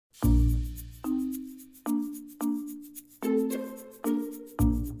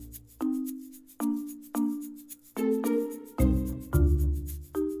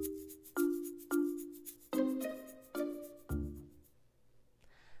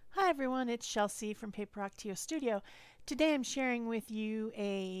everyone, it's Chelsea from Paper Octio Studio. Today I'm sharing with you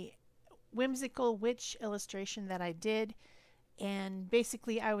a whimsical witch illustration that I did, and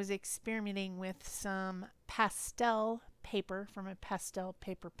basically I was experimenting with some pastel paper from a pastel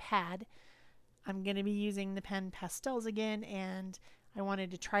paper pad. I'm going to be using the Pan Pastels again, and I wanted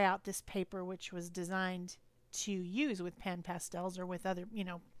to try out this paper which was designed to use with pan pastels or with other,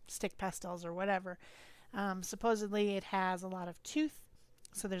 stick pastels or whatever. Supposedly it has a lot of tooth,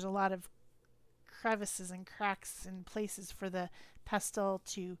 so there's a lot of crevices and cracks and places for the pastel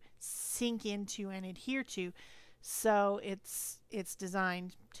to sink into and adhere to. So it's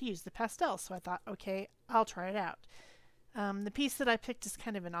designed to use the pastel. So I thought, okay, I'll try it out. The piece that I picked is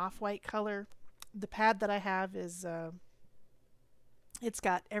kind of an off-white color. The pad that I have is it's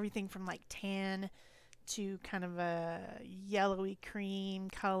got everything from like tan to kind of a yellowy cream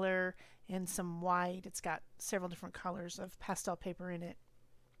color and some white. It's got several different colors of pastel paper in it.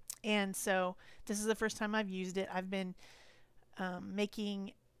 And so this is the first time I've used it. I've been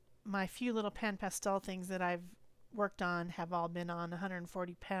making my few little pan pastel things that I've worked on have all been on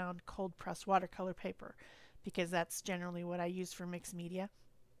 140-pound cold pressed watercolor paper, because that's generally what I use for mixed media.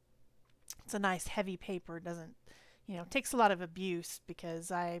 It's a nice heavy paper. It doesn't, it takes a lot of abuse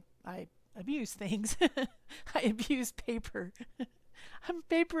because I abuse things. I abuse paper. I'm a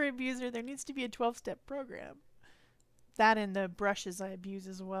paper abuser. There needs to be a 12-step program. That and the brushes I abuse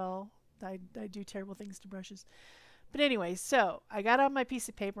as well. I do terrible things to brushes. But anyway, so I got on my piece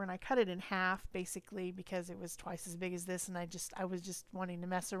of paper and I cut it in half basically because it was twice as big as this, and I was just wanting to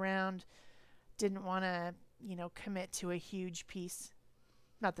mess around. Didn't want to, commit to a huge piece.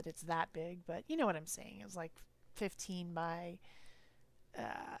 Not that it's that big, but you know what I'm saying. It was like 15 by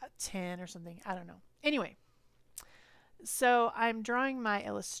 10 or something. I don't know. Anyway, so I'm drawing my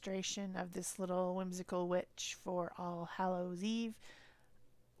illustration of this little whimsical witch for All Hallows Eve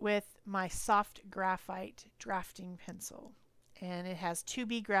with my soft graphite drafting pencil. And it has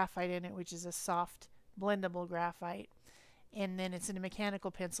 2B graphite in it, which is a soft blendable graphite. And then it's in a mechanical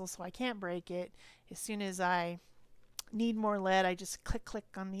pencil, so I can't break it. As soon as I need more lead, I just click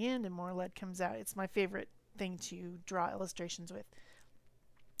on the end and more lead comes out. It's my favorite thing to draw illustrations with.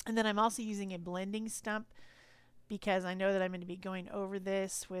 And then I'm also using a blending stump because I know that I'm going to be going over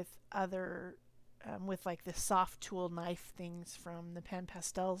this with other, with like the soft tool knife things from the Pan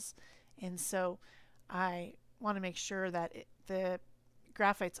Pastels. And so I want to make sure that the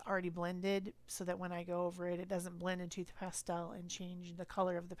graphite's already blended so that when I go over it, it doesn't blend into the pastel and change the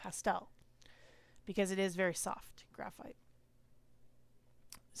color of the pastel, because it is very soft graphite.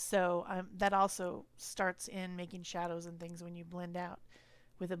 So that also starts in making shadows and things when you blend out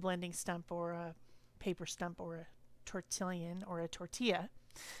with a blending stump or a paper stump or a tortillon or a tortilla.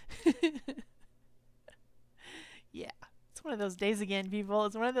 Yeah, it's one of those days again, people.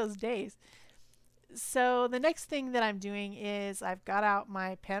 It's one of those days. So the next thing that I'm doing is I've got out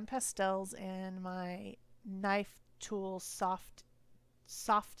my Pan Pastels and my knife tool soft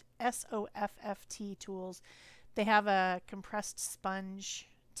SOFFT tools. They have a compressed sponge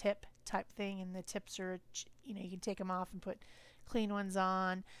tip type thing, and the tips are, you can take them off and put clean ones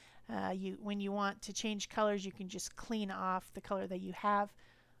on. When you want to change colors, you can just clean off the color that you have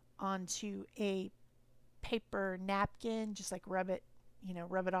onto a paper napkin, just like rub it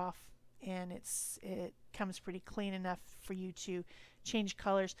off, and it comes pretty clean enough for you to change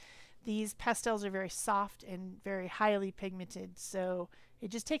colors. These pastels are very soft and very highly pigmented, so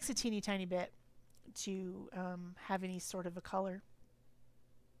it just takes a teeny tiny bit to have any sort of a color.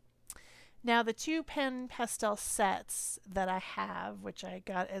 Now the two pen pastel sets that I have, which I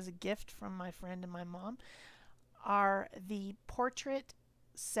got as a gift from my friend and my mom, are the portrait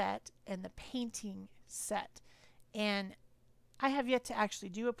set and the painting set. And I have yet to actually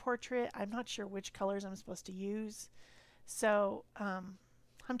do a portrait. I'm not sure which colors I'm supposed to use. So I'm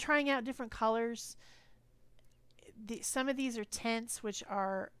trying out different colors. Some of these are tints, which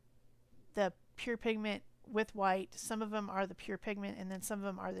are the pure pigment with white. Some of them are the pure pigment, and then some of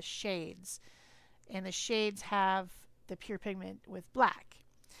them are the shades. And the shades have the pure pigment with black.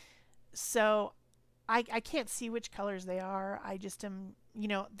 So I can't see which colors they are. I just am,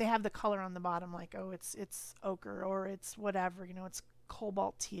 they have the color on the bottom, like, oh, it's ochre, or it's whatever, it's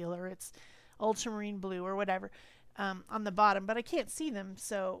cobalt teal, or it's ultramarine blue, or whatever, on the bottom. But I can't see them,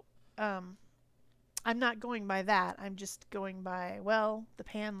 so I'm not going by that. I'm just going by, well, the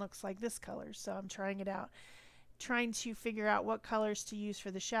pan looks like this color, so I'm trying it out. Trying to figure out what colors to use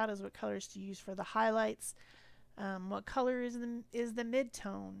for the shadows, what colors to use for the highlights, what color is the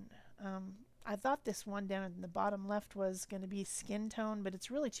mid-tone. I thought this one down in the bottom left was going to be skin tone, but it's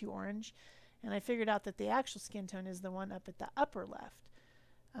really too orange. And I figured out that the actual skin tone is the one up at the upper left.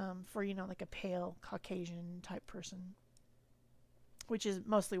 for, you know, like a pale Caucasian type person, which is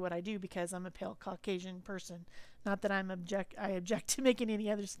mostly what I do because I'm a pale Caucasian person. Not that I object to making any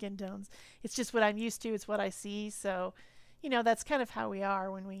other skin tones. It's just what I'm used to. It's what I see. So, you know, that's kind of how we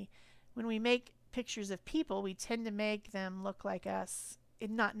are when we make pictures of people. We tend to make them look like us.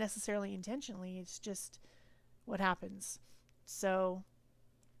 Not necessarily intentionally. It's just what happens. So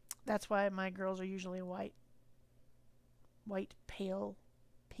that's why my girls are usually white, pale,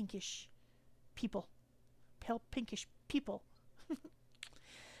 pinkish people. Pale, pinkish people.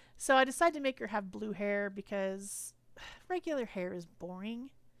 So I decided to make her have blue hair because regular hair is boring.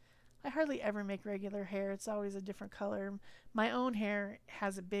 I hardly ever make regular hair. It's always a different color. My own hair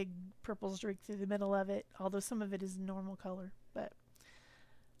has a big purple streak through the middle of it, although some of it is normal color. But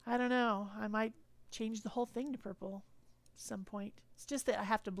I don't know. I might change the whole thing to purple at some point. It's just that I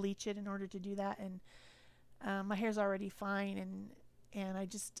have to bleach it in order to do that, and my hair's already fine, and I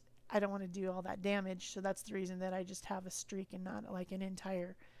don't want to do all that damage. So that's the reason that I just have a streak and not like an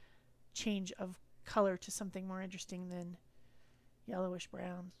entire change of color to something more interesting than yellowish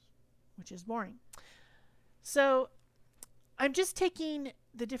brown, which is boring. So I'm just taking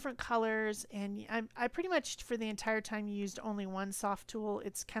the different colors, and I pretty much for the entire time used only one soft tool.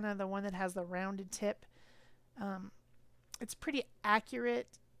 It's kind of the one that has the rounded tip. It's pretty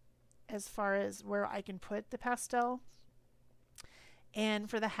accurate as far as where I can put the pastel. And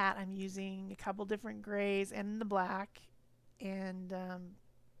for the hat, I'm using a couple different grays and the black, and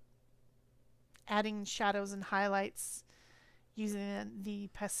adding shadows and highlights using the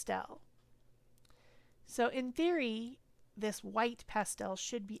pastel. So in theory, this white pastel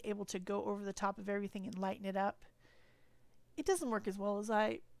should be able to go over the top of everything and lighten it up. It doesn't work as well as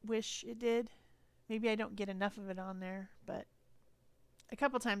I wish it did. Maybe I don't get enough of it on there, but a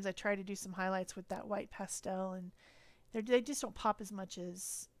couple times I try to do some highlights with that white pastel, and they just don't pop as much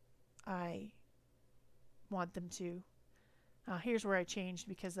as I want them to. Here's where I changed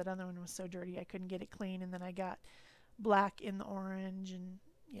because that other one was so dirty I couldn't get it clean, and then I got black in the orange, and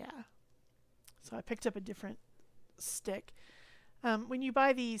yeah. So I picked up a different stick. When you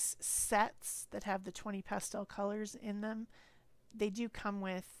buy these sets that have the 20 pastel colors in them, they do come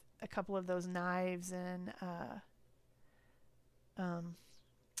with a couple of those knives and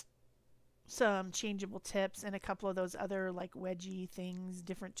some changeable tips and a couple of those other like wedgie things,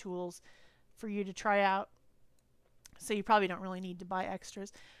 different tools for you to try out. So you probably don't really need to buy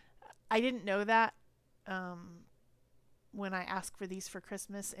extras. I didn't know that when I asked for these for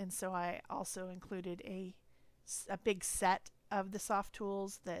Christmas, and so I also included a big set of the soft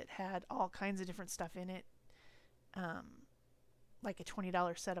tools that had all kinds of different stuff in it, like a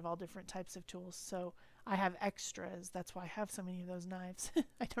 $20 set of all different types of tools. So I have extras. That's why I have so many of those knives.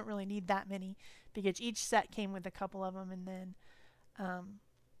 I don't really need that many because each set came with a couple of them, and then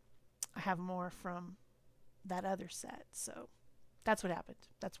I have more from that other set. So that's what happened.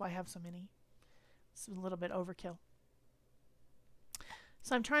 That's why I have so many. It's a little bit overkill.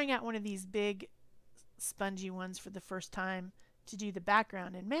 So I'm trying out one of these big spongy ones for the first time to do the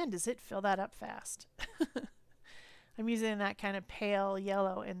background, and man, does it fill that up fast. I'm using that kind of pale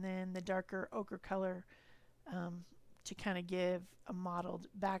yellow and then the darker ochre color to kind of give a mottled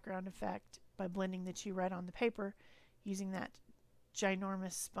background effect by blending the two right on the paper using that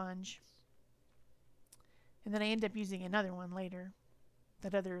ginormous sponge. And then I end up using another one later,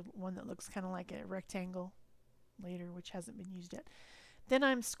 that other one that looks kind of like a rectangle later, which hasn't been used yet. Then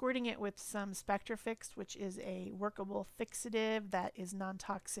I'm squirting it with some Spectrafix, which is a workable fixative that is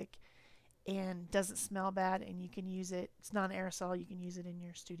non-toxic and doesn't smell bad, and you can use it. It's non-aerosol. You can use it in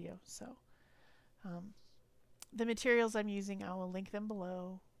your studio. So the materials I'm using, I will link them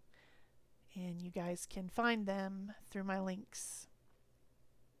below, and you guys can find them through my links.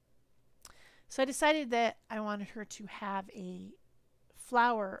 So I decided that I wanted her to have a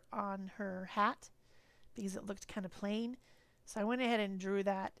flower on her hat because it looked kind of plain. So I went ahead and drew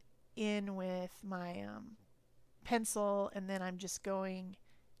that in with my pencil, and then I'm just going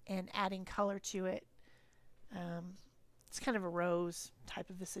and adding color to it. It's kind of a rose type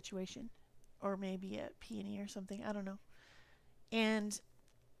of a situation, or maybe a peony or something, I don't know. And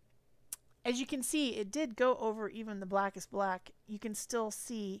as you can see, it did go over even the blackest black. You can still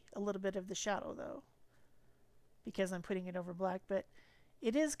see a little bit of the shadow though, because I'm putting it over black, but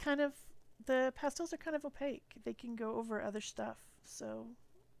it is kind of, the pastels are kind of opaque. They can go over other stuff, so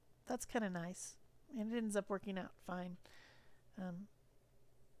that's kind of nice, and it ends up working out fine.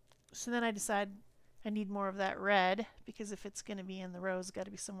 So then I decide I need more of that red, because if it's going to be in the rose, it's got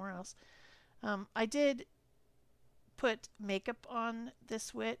to be somewhere else. I did put makeup on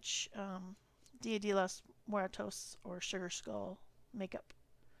this witch, Dia de los Muertos, or Sugar Skull makeup.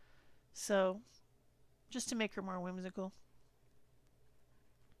 So just to make her more whimsical.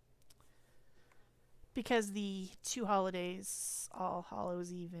 Because the two holidays, All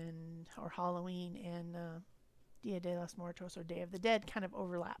Hallows Eve or Halloween and Dia de los Muertos or Day of the Dead, kind of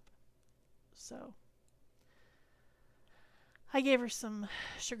overlap. So I gave her some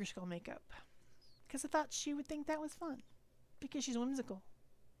Sugar Skull makeup because I thought she would think that was fun because she's whimsical.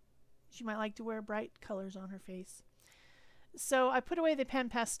 She might like to wear bright colors on her face. So I put away the Pan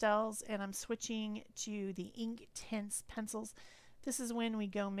Pastels and I'm switching to the Inktense Pencils. This is when we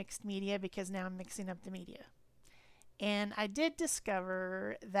go mixed media because now I'm mixing up the media. And I did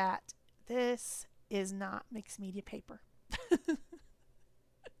discover that this is not mixed media paper.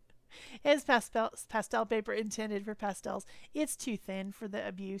 It's pastel paper intended for pastels. It's too thin for the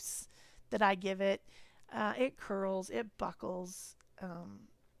abuse that I give it. It curls, it buckles,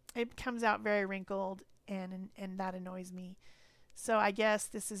 it comes out very wrinkled, and that annoys me. So I guess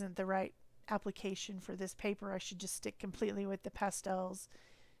this isn't the right application for this paper. I should just stick completely with the pastels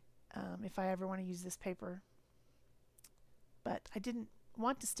if I ever want to use this paper. But I didn't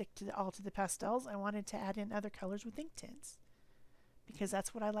want to stick all to the pastels. I wanted to add in other colors with Inktense because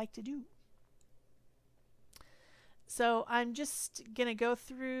that's what I like to do. So I'm just going to go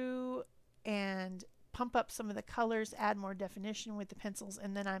through and pump up some of the colors, add more definition with the pencils,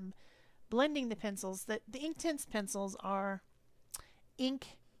 and then I'm blending the pencils. The Inktense pencils are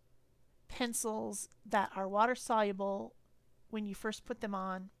ink pencils that are water soluble when you first put them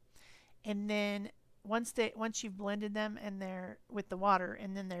on, and then once you've blended them and they're with the water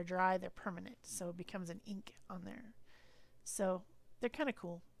and then they're dry, they're permanent, so it becomes an ink on there. So they're kind of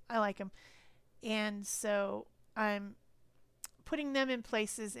cool. I like them. And so I'm putting them in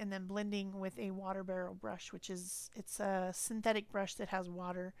places and then blending with a water barrel brush, which is, it's a synthetic brush that has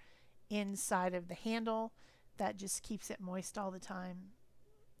water inside of the handle that just keeps it moist all the time.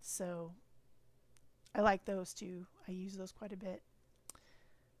 So I like those too. I use those quite a bit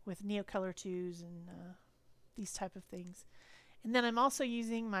with Neocolor 2s and these type of things. And then I'm also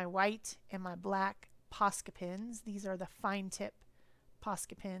using my white and my black Posca pens. These are the fine tip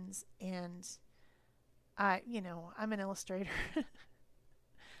Posca pens, and I'm an illustrator.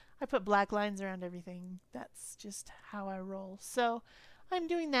 I put black lines around everything. That's just how I roll. So I'm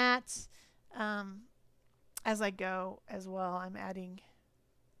doing that as I go as well. I'm adding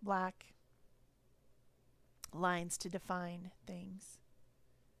black lines to define things.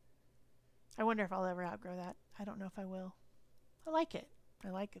 I wonder if I'll ever outgrow that. I don't know if I will. I like it. I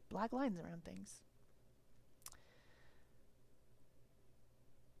like black lines around things.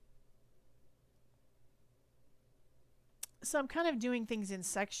 So I'm kind of doing things in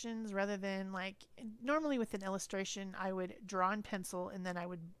sections rather than like normally with an illustration I would draw in pencil and then I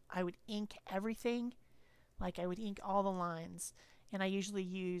would ink everything. Like I would ink all the lines, and I usually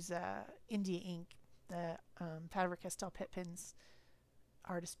use India ink, the Faber-Castell Pet Pens,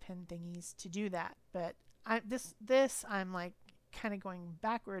 artist pen thingies to do that. But I'm like kind of going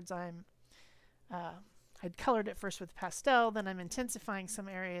backwards. I'd colored it first with pastel, then I'm intensifying some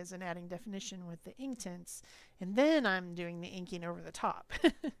areas and adding definition with the Inktense, and then I'm doing the inking over the top.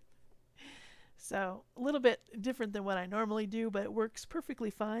 So a little bit different than what I normally do, but it works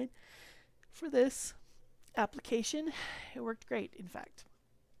perfectly fine for this application. It worked great, in fact.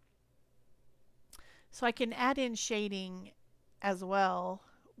 So I can add in shading as well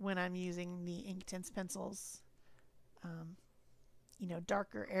when I'm using the Inktense pencils,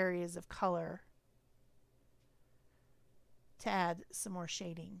 darker areas of color to add some more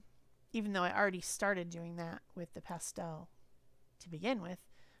shading, even though I already started doing that with the pastel to begin with.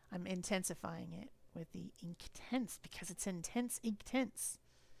 I'm intensifying it with the Inktense because it's intense Inktense.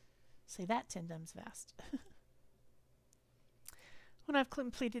 Say that 10 times fast. When I've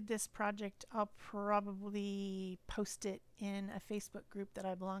completed this project, I'll probably post it in a Facebook group that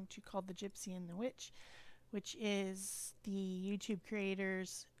I belong to called The Gypsy and the Witch, which is the YouTube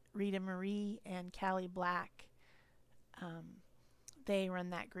creators Rita Marie and Callie Black. They run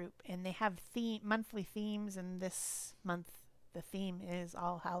that group, and they have monthly themes, and this month the theme is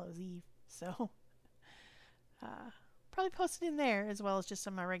All Hallows Eve. So probably post it in there as well as just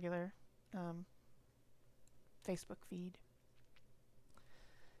on my regular Facebook feed.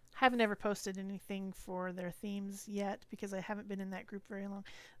 I haven't ever posted anything for their themes yet because I haven't been in that group very long.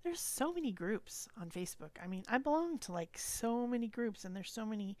 There's so many groups on Facebook. I mean, I belong to like so many groups, and there's so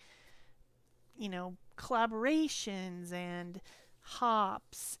many, collaborations and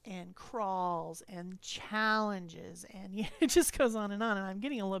hops and crawls and challenges, and it just goes on, and I'm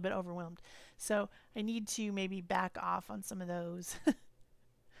getting a little bit overwhelmed. So I need to maybe back off on some of those.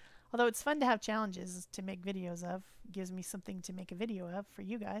 Although it's fun to have challenges to make videos of. It gives me something to make a video of for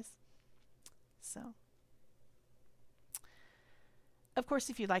you guys. So, of course,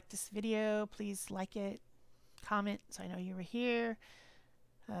 if you like this video, please like it, comment so I know you were here,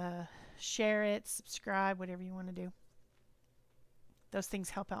 share it, subscribe, whatever you want to do. Those things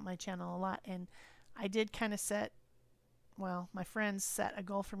help out my channel a lot. And I did kind of set, well, my friends set a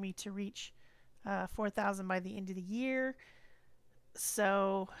goal for me to reach 4,000 by the end of the year.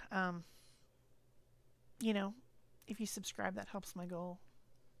 So, you know, if you subscribe, that helps my goal,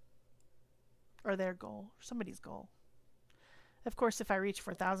 or their goal, or somebody's goal. Of course, if I reach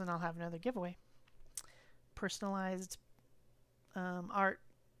 4,000, I'll have another giveaway. Personalized art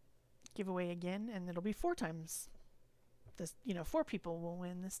giveaway again, and it'll be 4 times. This, 4 people will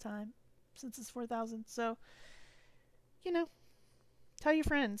win this time, since it's 4,000. So, tell your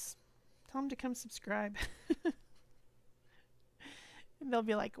friends. Tell them to come subscribe. And they'll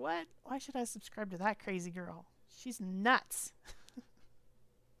be like, what? Why should I subscribe to that crazy girl? She's nuts.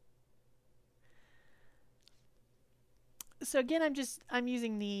 So again, I'm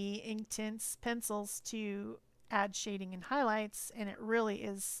using the Inktense pencils to add shading and highlights, and it really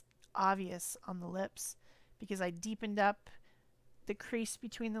is obvious on the lips because I deepened up the crease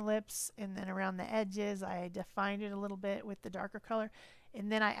between the lips, and then around the edges I defined it a little bit with the darker color,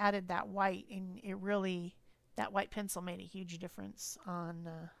 and then I added that white, and that white pencil made a huge difference on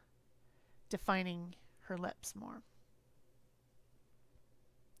defining her lips more.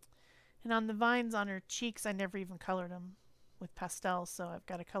 And on the vines on her cheeks, I never even colored them with pastels, so I've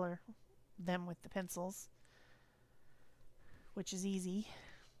got to color them with the pencils, which is easy.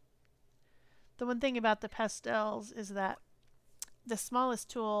 The one thing about the pastels is that the smallest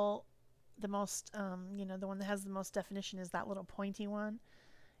tool, the most, the one that has the most definition is that little pointy one,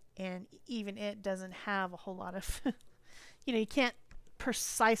 and even it doesn't have a whole lot of, you can't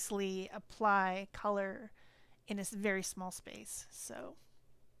precisely apply color in a very small space. So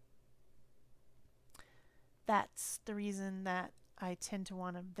that's the reason that I tend to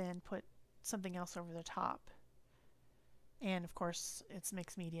want to then put something else over the top. And of course, it's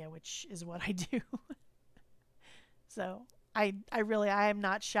mixed media, which is what I do. So I am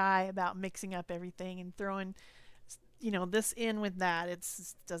not shy about mixing up everything and throwing, this in with that. It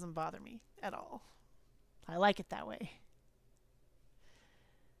doesn't bother me at all. I like it that way.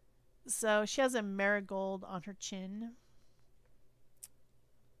 So she has a marigold on her chin.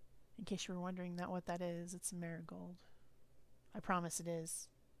 In case you were wondering what that is, it's a marigold. I promise it is.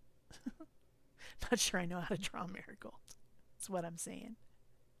 Not sure I know how to draw a marigold. That's what I'm saying.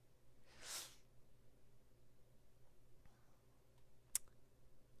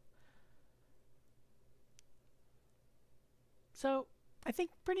 So I think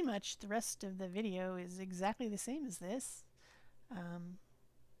pretty much the rest of the video is exactly the same as this.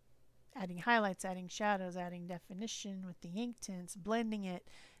 Adding highlights, adding shadows, adding definition with the Inktense, blending it,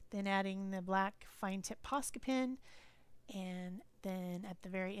 then adding the black fine tip Posca pen, and then at the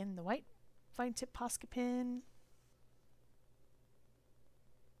very end the white fine tip Posca pen.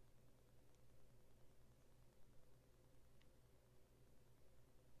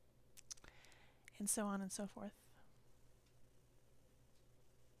 And so on and so forth.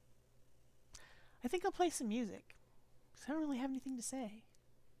 I think I'll play some music, because I don't really have anything to say.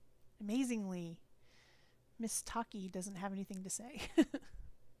 Amazingly, Miss Taki doesn't have anything to say.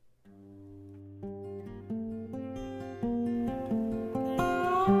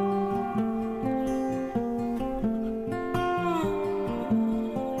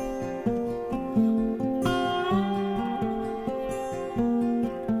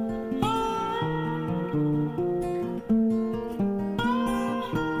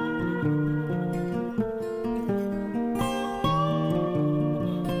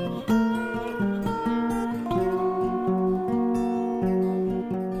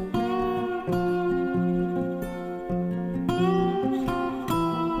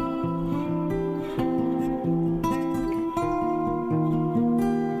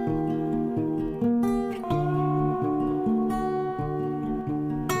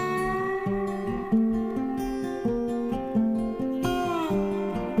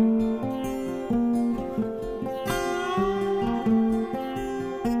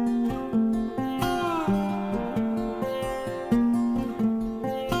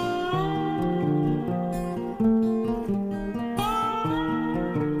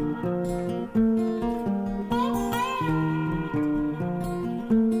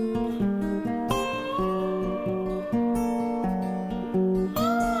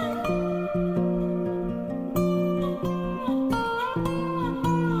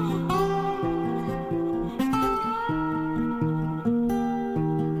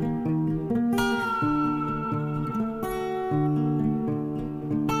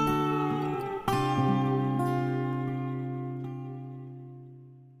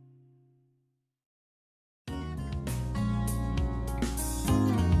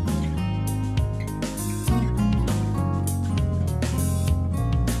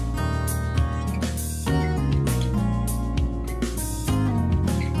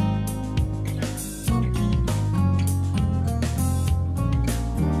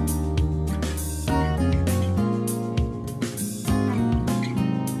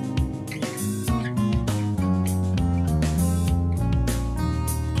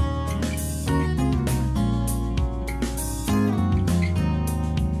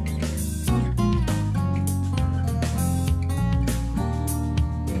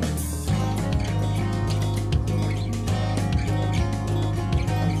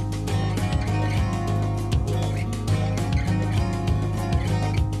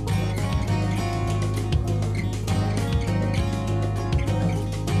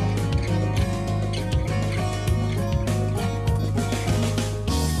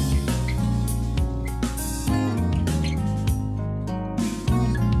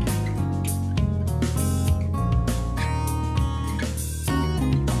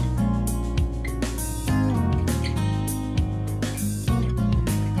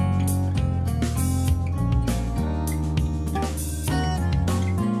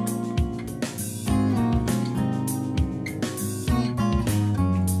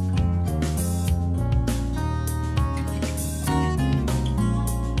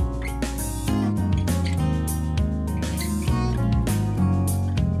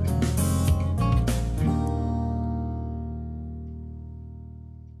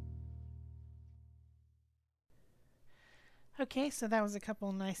 Okay, so that was a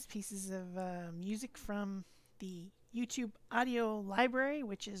couple nice pieces of music from the YouTube audio library,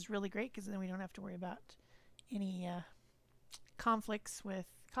 which is really great because then we don't have to worry about any conflicts with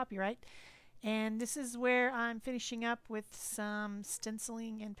copyright. And this is where I'm finishing up with some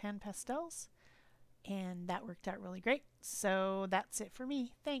stenciling and pan pastels. And that worked out really great. So that's it for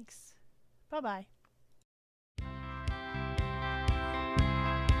me. Thanks. Bye bye.